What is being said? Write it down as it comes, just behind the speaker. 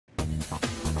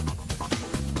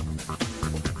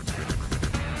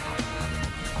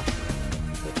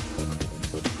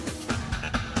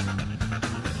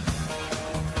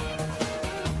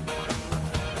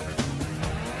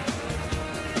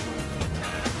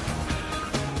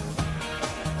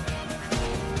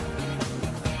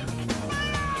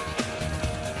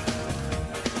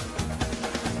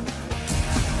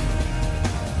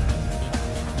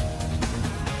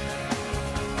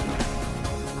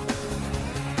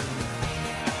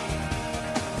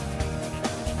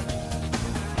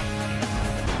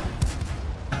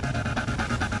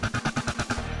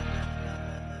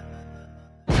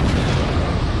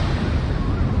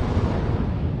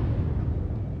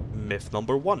Myth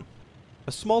number 1.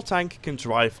 A small tank can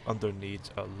drive underneath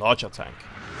a larger tank.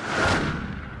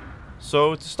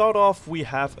 So to start off, we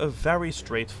have a very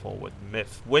straightforward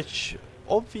myth, which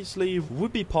obviously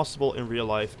would be possible in real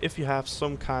life if you have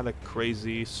some kind of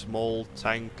crazy small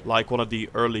tank like one of the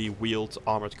early wheeled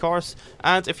armored cars,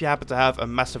 and if you happen to have a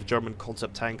massive German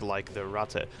concept tank like the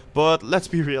WoT. But let's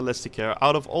be realistic here,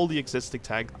 out of all the existing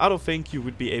tanks, I don't think you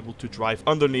would be able to drive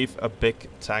underneath a big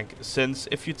tank, since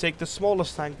if you take the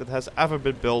smallest tank that has ever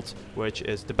been built, which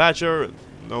is the Badger,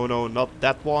 no, not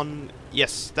that one.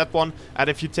 Yes, that one. And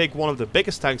if you take one of the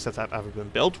biggest tanks that have ever been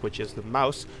built, which is the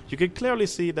Mouse, you can clearly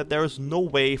see that there is no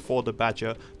way for the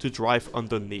Badger to drive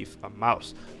underneath a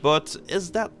Mouse. But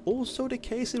is that also the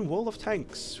case in World of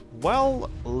Tanks? Well,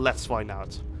 let's find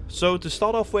out. So to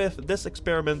start off with this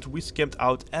experiment, we skimmed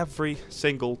out every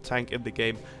single tank in the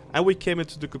game, and we came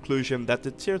into the conclusion that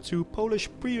the tier 2 Polish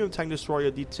premium tank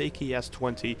destroyer, the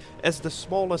TOG-20, is the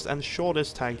smallest and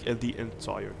shortest tank in the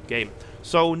entire game.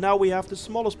 So now we have the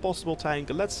smallest possible tank,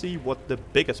 let's see what the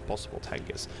biggest possible tank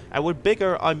is. And with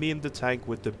bigger, I mean the tank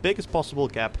with the biggest possible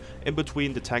gap in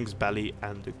between the tank's belly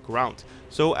and the ground.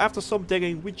 So after some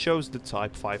digging, we chose the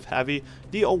Type 5 Heavy,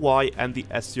 the OY and the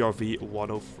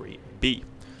STRV-103B.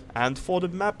 And for the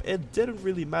map, it didn't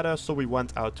really matter, so we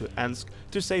went out to Ensk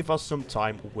to save us some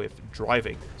time with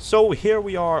driving. So here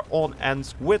we are on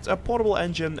Ensk with a portable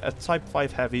engine, a Type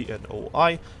 5 Heavy, an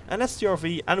OI, an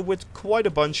STRV, and with quite a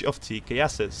bunch of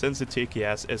TKSs, since the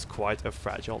TKS is quite a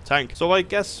fragile tank. So I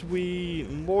guess we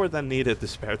more than needed the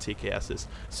spare TKSs.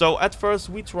 So at first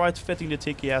we tried fitting the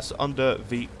TKS under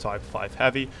the Type 5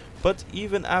 Heavy, but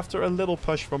even after a little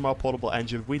push from our portable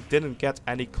engine, we didn't get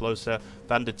any closer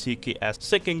than the TKS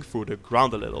sinking through the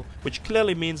ground a little, which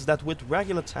clearly means that with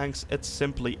regular tanks it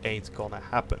simply ain't gonna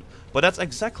happen. But that's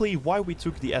exactly why we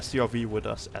took the STRV with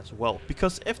us as well,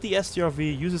 because if the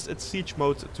STRV uses its siege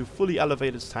mode to fully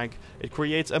elevate its tank, it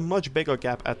creates a much bigger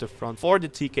gap at the front for the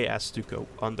TKS to go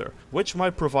under, which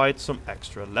might provide some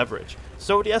extra leverage.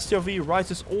 So the STRV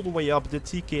rises all the way up, the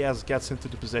TKS gets into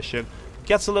the position,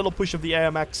 gets a little push of the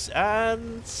AMX,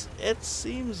 and it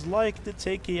seems like the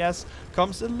TKS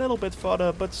comes a little bit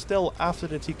further, but still after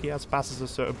the TKS passes a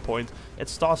certain point, it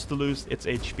starts to lose its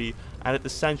HP and it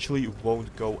essentially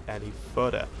won't go any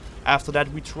further. After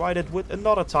that we tried it with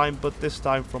another time, but this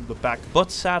time from the back,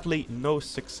 but sadly no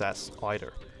success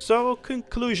either. So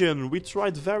conclusion, we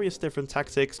tried various different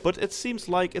tactics, but it seems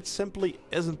like it simply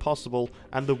isn't possible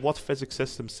and the WoT physics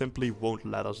system simply won't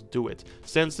let us do it,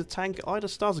 since the tank either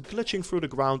starts glitching through the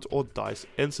ground or dies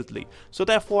instantly. So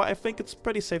therefore I think it's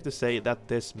pretty safe to say that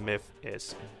this myth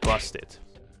is busted.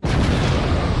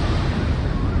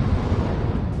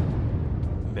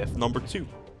 Myth number 2.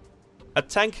 A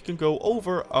tank can go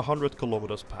over 100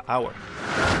 km per hour.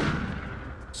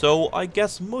 So I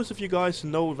guess most of you guys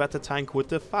know that the tank with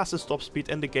the fastest top speed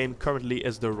in the game currently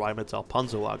is the Rheinmetall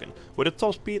Panzerwagen, with a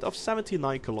top speed of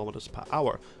 79 km per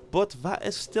hour. But that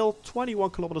is still 21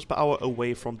 km per hour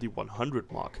away from the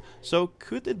 100 mark. So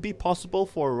could it be possible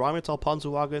for a Rheinmetall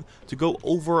Panzerwagen to go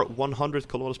over 100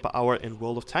 km per hour in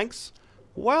World of Tanks?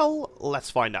 Well, let's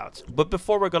find out. But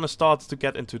before we're gonna start to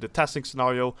get into the testing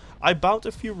scenario, I bound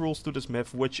a few rules to this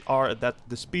myth, which are that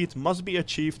the speed must be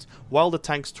achieved while the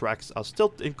tank's tracks are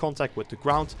still in contact with the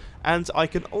ground, and I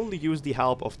can only use the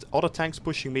help of the other tanks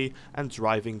pushing me and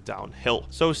driving downhill.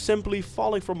 So simply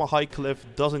falling from a high cliff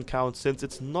doesn't count, since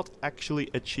it's not actually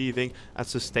achieving and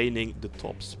sustaining the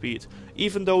top speed,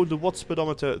 even though the WoT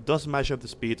speedometer does measure the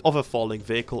speed of a falling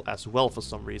vehicle as well for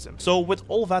some reason. So with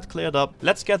all that cleared up,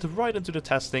 let's get right into the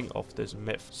testing of this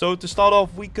myth. So to start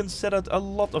off, we considered a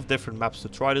lot of different maps to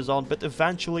try this on, but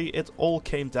eventually it all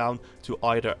came down to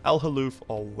either El Haluf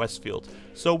or Westfield.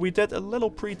 So we did a little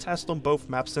pre-test on both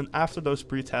maps, and after those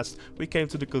pre-tests we came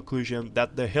to the conclusion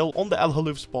that the hill on the El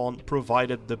Haluf spawn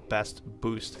provided the best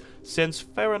boost. Since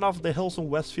fair enough, the hills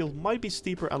on Westfield might be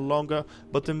steeper and longer,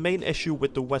 but the main issue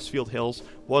with the Westfield hills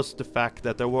was the fact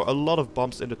that there were a lot of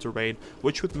bumps in the terrain,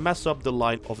 which would mess up the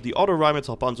line of the other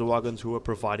Rheinmetall Panzerwagens who were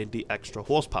providing the extra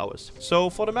horsepowers.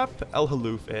 So for the map, El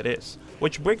Haluf it is.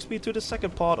 Which brings me to the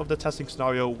second part of the testing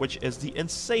scenario, which is the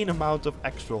insane amount of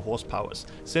extra horsepowers,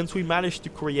 since we managed to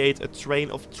create a train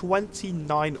of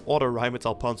 29 other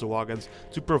Rheinmetall Panzerwagens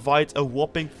to provide a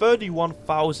whopping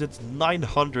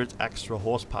 31,900 extra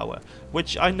horsepower,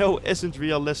 which I know isn't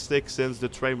realistic since the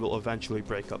train will eventually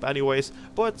break up anyways,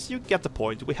 but you get the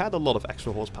point, we had a lot of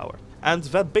extra horsepower. And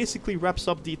that basically wraps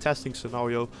up the testing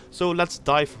scenario, so let's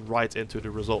dive right into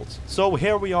the results. So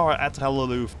here we are at El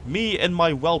Haluf, me and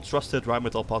my well-trusted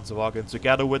Rheinmetall Panzerwagen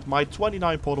together with my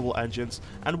 29 portable engines,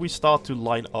 and we start to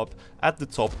line up at the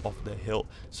top of the hill.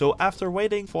 So after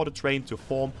waiting for the train to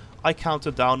form, I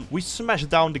counted down, we smashed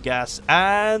down the gas,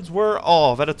 and we're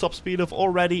off at a top speed of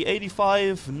already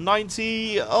 85,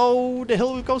 90. Oh, the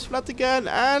hill goes flat again,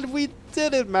 and we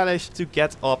didn't manage to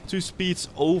get up to speeds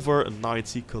over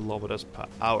 90 kilometers per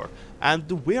hour. And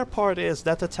the weird part is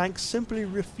that the tank simply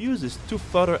refuses to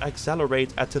further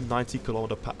accelerate at the 90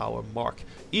 km per hour mark.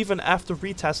 Even after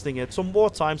retesting it some more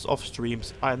times off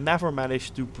streams, I never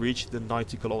managed to breach the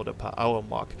 90 km per hour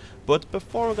mark. But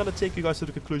before I'm gonna take you guys to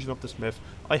the conclusion of this myth,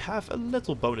 I have a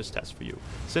little bonus test for you.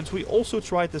 Since we also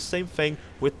tried the same thing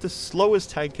with the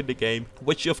slowest tank in the game,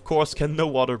 which of course can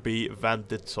no other be than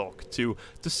the TOG II,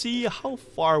 to see how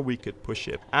far we could push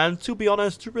it. And to be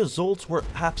honest, the results were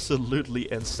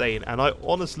absolutely insane, and I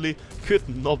honestly could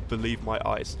not believe my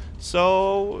eyes.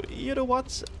 So, you know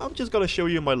what? I'm just gonna show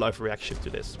you my live reaction to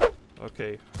this.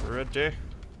 Okay, ready?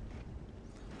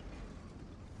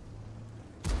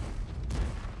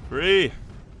 3,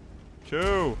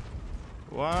 2,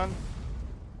 1,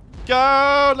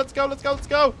 go! Let's go, let's go, let's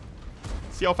go!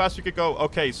 See how fast we could go.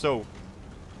 Okay, so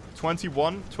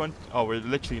 21, 20. Oh, we're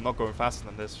literally not going faster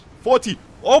than this. 40.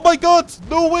 Oh my god!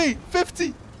 No way!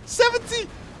 50, 70.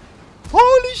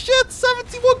 Holy shit!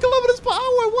 71 kilometers per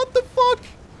hour. What the fuck?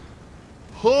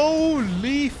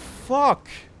 Holy fuck!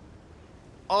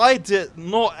 I did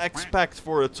not expect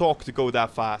for a TOG to go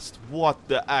that fast. What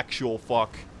the actual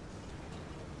fuck?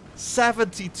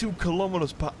 72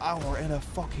 kilometers per hour in a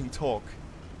fucking TOG.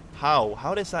 How?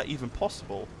 How is that even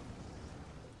possible?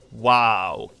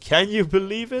 Wow, can you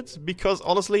believe it? Because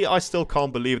honestly, I still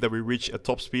can't believe that we reached a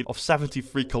top speed of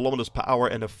 73 kilometers per hour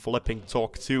in a flipping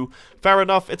TOG II. Fair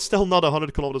enough, it's still not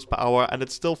 100 kilometers per hour, and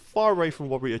it's still far away from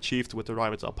what we achieved with the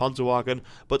Rheinmetall Panzerwagen,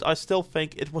 but I still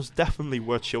think it was definitely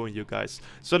worth showing you guys.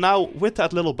 So now, with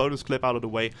that little bonus clip out of the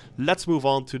way, let's move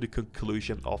on to the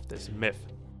conclusion of this myth.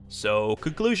 So,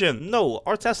 conclusion. No,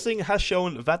 our testing has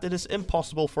shown that it is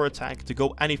impossible for a tank to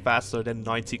go any faster than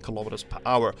 90 kilometers per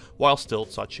hour while still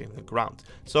touching the ground.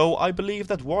 So, I believe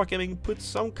that Wargaming put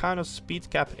some kind of speed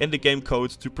cap in the game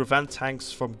code to prevent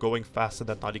tanks from going faster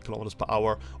than 90 kilometers per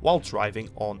hour while driving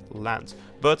on land.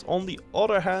 But on the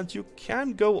other hand, you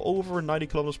can go over 90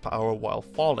 kilometers per hour while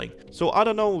falling. So, I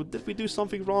don't know, did we do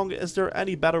something wrong? Is there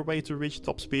any better way to reach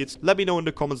top speeds? Let me know in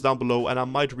the comments down below, and I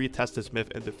might retest this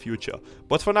myth in the future.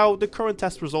 But for now, the current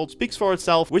test result speaks for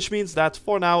itself, which means that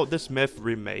for now this myth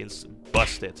remains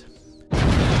busted.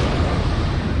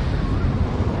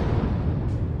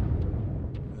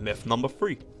 Myth number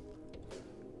 3.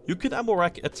 You can ammo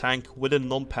rack a tank with a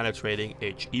non-penetrating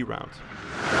HE round.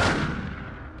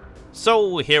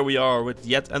 So here we are with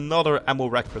yet another ammo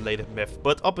rack related myth,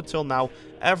 but up until now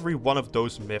every one of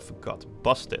those myths got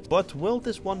busted. But will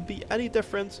this one be any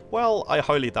different? Well, I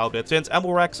highly doubt it, since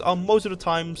ammo racks are most of the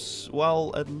times,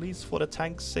 well, at least for the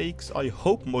tank's sakes, I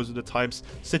hope most of the times,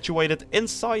 situated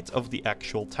inside of the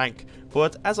actual tank.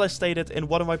 But as I stated in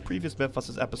one of my previous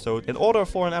Mythbusters episodes, in order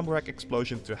for an ammo rack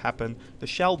explosion to happen, the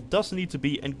shell does need to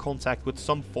be in contact with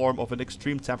some form of an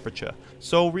extreme temperature.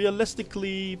 So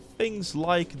realistically, things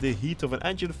like the heat of an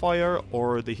engine fire,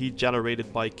 or the heat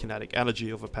generated by kinetic energy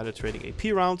of a penetrating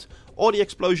AP round, or the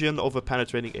explosion of a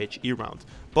penetrating HE round.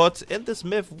 But in this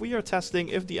myth, we are testing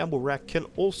if the ammo rack can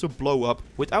also blow up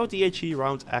without the HE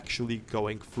round actually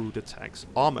going through the tank's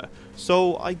armor.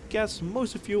 So I guess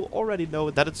most of you already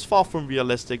know that it's far from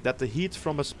realistic that the heat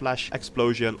from a splash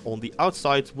explosion on the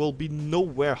outside will be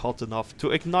nowhere hot enough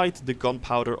to ignite the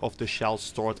gunpowder of the shell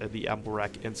stored in the ammo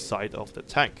rack inside of the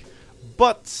tank.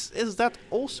 But is that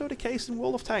also the case in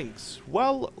World of Tanks?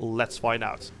 Well, let's find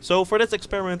out. So for this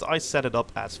experiment I set it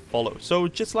up as follows. So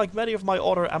just like many of my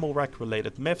other ammo rack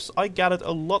related myths, I gathered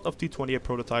a lot of T28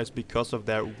 prototypes because of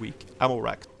their weak ammo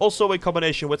rack. Also a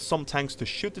combination with some tanks to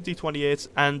shoot the T28s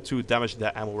and to damage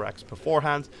their ammo racks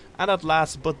beforehand. And at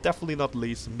last but definitely not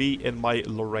least, me in my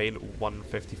Lorraine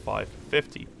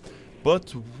 155-50.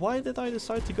 But why did I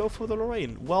decide to go for the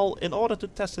Lorraine? Well, in order to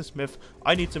test this myth,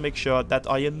 I need to make sure that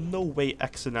I in no way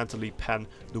accidentally pen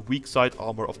the weak side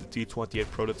armor of the T28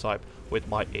 prototype with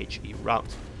my HE round.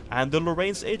 And the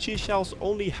Lorraine's HE shells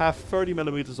only have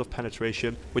 30mm of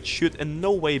penetration, which should in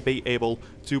no way be able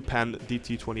to pen the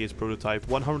T28's prototype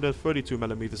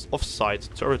 132mm of side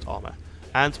turret armor.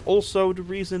 And also the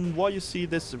reason why you see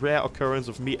this rare occurrence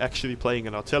of me actually playing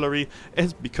an artillery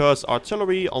is because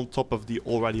artillery, on top of the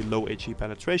already low HE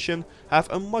penetration, have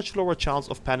a much lower chance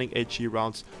of penning HE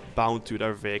rounds bound to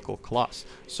their vehicle class.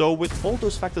 So with all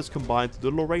those factors combined,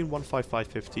 the Lorraine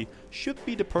 155-50 should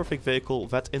be the perfect vehicle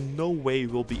that in no way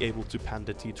will be able to pen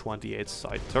the T28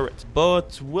 side turret,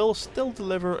 but will still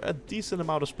deliver a decent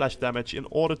amount of splash damage in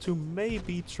order to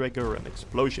maybe trigger an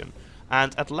explosion.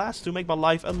 And at last, to make my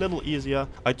life a little easier,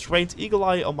 I trained Eagle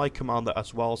Eye on my commander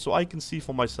as well, so I can see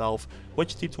for myself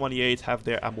which T-28 have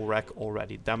their ammo rack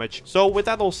already damaged. So with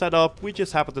that all set up, we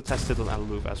just happened to test it on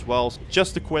Al-Loof as well.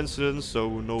 Just a coincidence,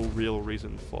 so no real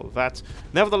reason for that.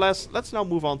 Nevertheless, let's now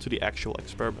move on to the actual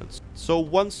experiments. So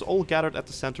once all gathered at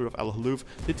the center of Al-Loof,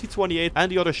 the T-28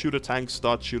 and the other shooter tanks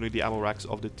start shooting the ammo racks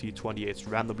of the T-28s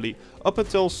randomly, up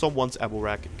until someone's ammo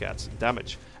rack gets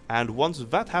damaged. And once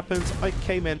that happens, I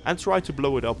came in and tried to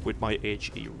blow it up with my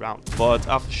HE round. But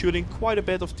after shooting quite a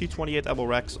bit of T-28 ammo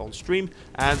racks on stream,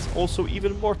 and also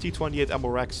even more T-28 ammo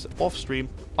racks off stream,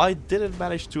 I didn't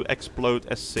manage to explode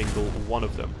a single one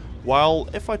of them. While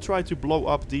if I tried to blow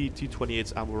up the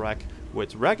T-28's ammo rack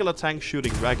with regular tanks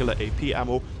shooting regular AP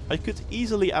ammo, I could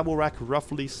easily ammo rack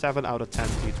roughly 7 out of 10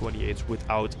 T-28s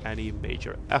without any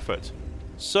major effort.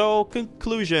 So,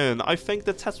 conclusion, I think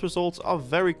the test results are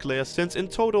very clear, since in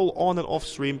total on and off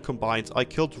stream combined I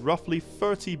killed roughly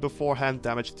 30 beforehand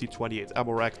damaged T-28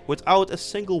 ammo rack without a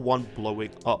single one blowing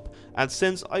up. And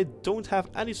since I don't have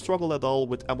any struggle at all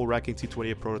with ammo racking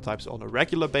T-28 prototypes on a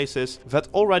regular basis, that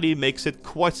already makes it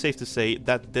quite safe to say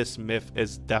that this myth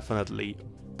is definitely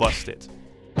busted.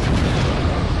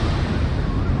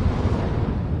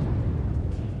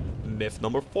 Myth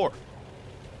number 4.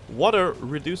 Water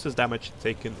reduces damage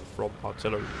taken from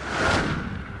artillery.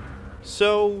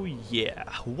 So yeah,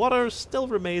 water still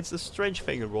remains a strange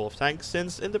thing in World of Tanks,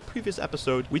 since in the previous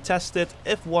episode we tested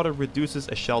if water reduces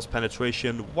a shell's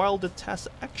penetration, while the test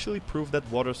actually proved that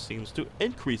water seems to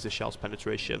increase the shell's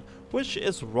penetration, which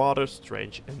is rather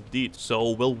strange indeed.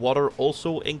 So will water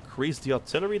also increase the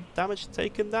artillery damage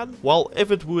taken then? Well, if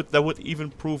it would, that would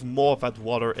even prove more that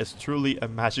water is truly a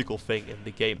magical thing in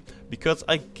the game, because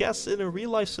I guess in a real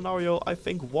life scenario I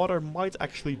think water might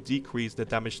actually decrease the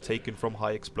damage taken from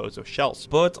high explosive shells.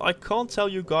 But I can't tell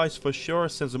you guys for sure,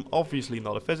 since I'm obviously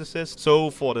not a physicist. So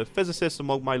for the physicists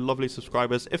among my lovely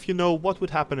subscribers, if you know what would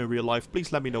happen in real life,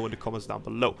 please let me know in the comments down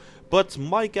below. But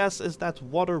my guess is that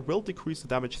water will decrease the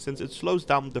damage, since it slows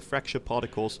down the fracture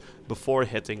particles before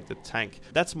hitting the tank.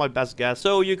 That's my best guess,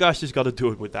 so you guys just gotta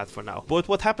do it with that for now. But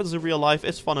what happens in real life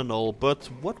is fun and all, but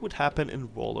what would happen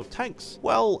in World of Tanks?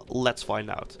 Well, let's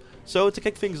find out. So to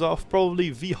kick things off,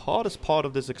 probably the hardest part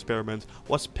of this experiment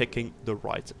was picking the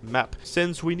right map,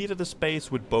 since we needed a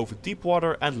space with both deep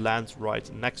water and land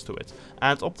right next to it.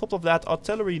 And on top of that,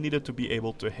 artillery needed to be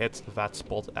able to hit that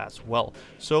spot as well.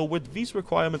 So with these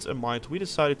requirements in mind, we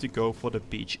decided to go for the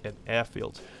beach and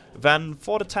airfield. Then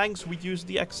for the tanks, we used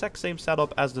the exact same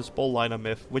setup as the Spall liner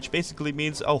myth, which basically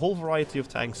means a whole variety of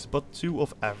tanks, but 2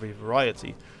 of every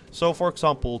variety. So for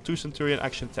example, 2 Centurion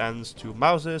Action 10s, 2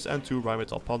 Mauses and 2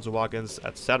 Rheinmetall Panzerwagens,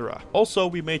 etc. Also,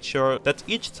 we made sure that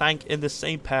each tank in the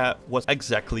same pair was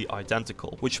exactly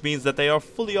identical, which means that they are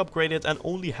fully upgraded and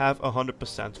only have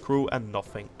 100% crew and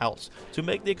nothing else, to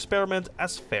make the experiment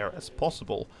as fair as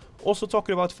possible. Also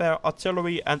talking about fair,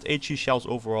 artillery and HE shells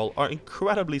overall are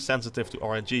incredibly sensitive to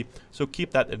RNG, so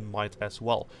keep that in mind as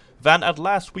well. Then at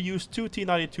last we used 2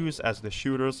 T-92s as the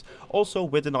shooters, also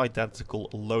with an identical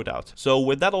loadout. So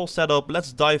with that all set up,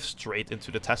 let's dive straight into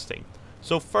the testing.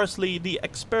 So firstly, the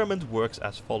experiment works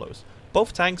as follows.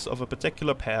 Both tanks of a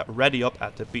particular pair ready up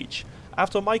at the beach.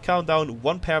 After my countdown,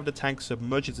 one pair of the tanks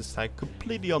submerges its tank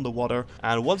completely underwater,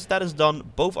 and once that is done,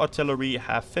 both artillery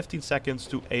have 15 seconds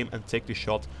to aim and take the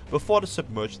shot before the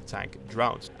submerged tank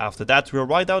drowns. After that, we'll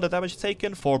write down the damage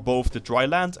taken for both the dry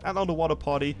land and underwater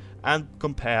party and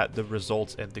compare the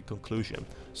results in the conclusion.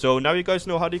 So now you guys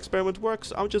know how the experiment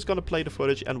works. I'm just gonna play the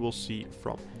footage and we'll see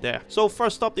from there. So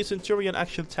first up, the Centurion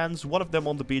Action 10s, one of them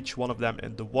on the beach, one of them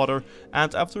in the water,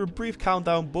 and after a brief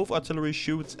countdown, both artillery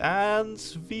shoots, and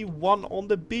the one on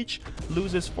the beach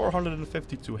loses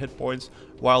 452 hit points,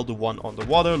 while the one on the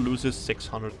water loses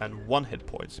 601 hit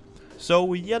points.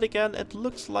 So yet again, it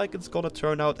looks like it's gonna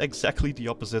turn out exactly the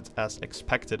opposite as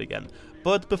expected again.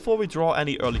 But before we draw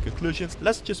any early conclusions,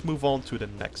 let's just move on to the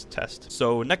next test.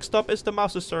 So next up is the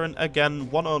Mauser's turn, again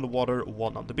one on the water,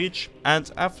 one on the beach. And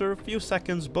after a few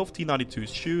seconds, both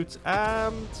T-92s shoot,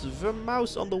 and the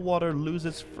mouse on the water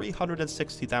loses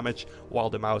 360 damage,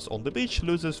 while the mouse on the beach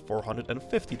loses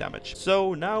 450 damage.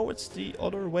 So now it's the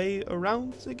other way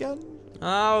around again?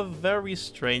 Very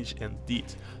strange indeed.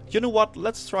 You know what,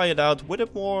 let's try it out with a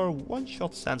more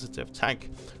one-shot sensitive tank,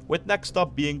 with next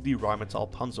up being the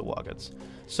Rheinmetall Panzerwagens.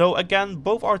 So again,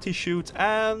 both RT shoot,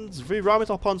 and the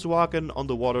Rheinmetall Panzerwagen on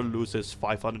the water loses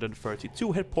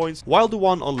 532 hit points, while the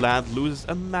one on land loses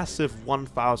a massive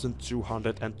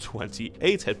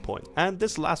 1228 hit points. And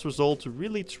this last result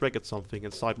really triggered something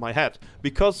inside my head,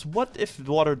 because what if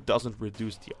water doesn't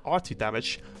reduce the RT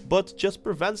damage, but just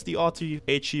prevents the RT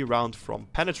HE round from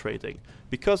penetrating?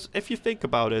 Because if you think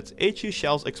about it, HE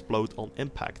shells explode on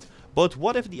impact. But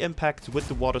what if the impact with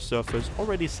the water surface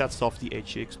already sets off the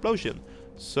HE explosion?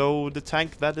 So the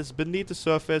tank that is beneath the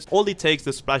surface only takes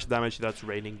the splash damage that's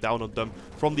raining down on them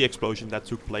from the explosion that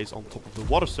took place on top of the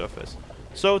water surface.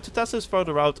 So to test this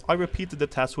further out, I repeated the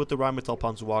test with the Rheinmetall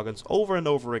Panzerwagens over and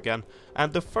over again,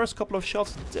 and the first couple of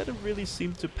shots didn't really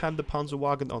seem to pen the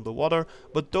Panzerwagen underwater,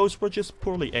 but those were just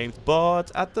poorly aimed.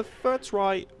 But at the third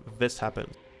try, this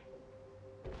happened.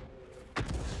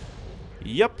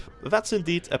 Yep, that's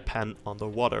indeed a pen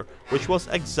underwater, which was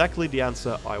exactly the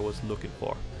answer I was looking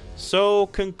for. So,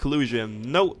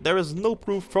 conclusion. No, there is no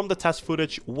proof from the test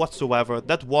footage whatsoever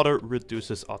that water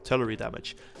reduces artillery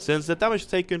damage, since the damage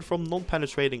taken from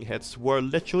non-penetrating hits were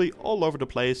literally all over the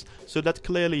place, so that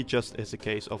clearly just is a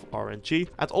case of RNG,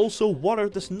 and also water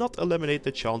does not eliminate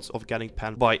the chance of getting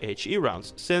penned by HE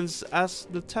rounds, since as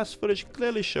the test footage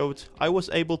clearly showed, I was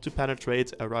able to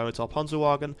penetrate a Rheinmetall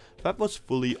Panzerwagen that was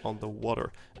fully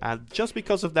underwater, and just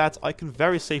because of that I can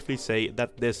very safely say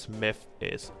that this myth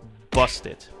is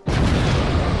busted.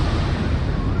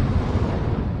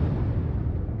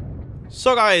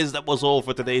 So guys, that was all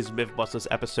for today's Mythbusters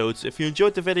episodes. If you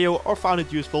enjoyed the video or found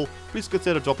it useful, please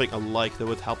consider dropping a like, that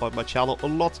would help out my channel a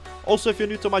lot. Also, if you're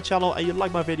new to my channel and you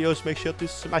like my videos, make sure to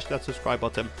smash that subscribe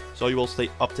button so you will stay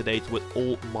up to date with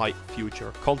all my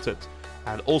future content.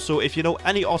 And also, if you know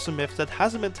any awesome myths that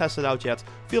hasn't been tested out yet,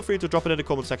 feel free to drop it in the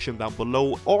comment section down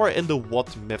below or in the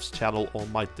WoT Myths channel on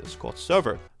my Discord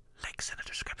server. Links in the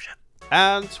description.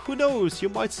 And who knows, you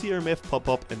might see your myth pop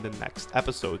up in the next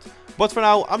episode. But for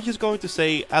now, I'm just going to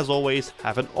say, as always,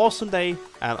 have an awesome day,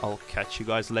 and I'll catch you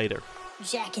guys later.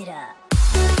 Jack it up.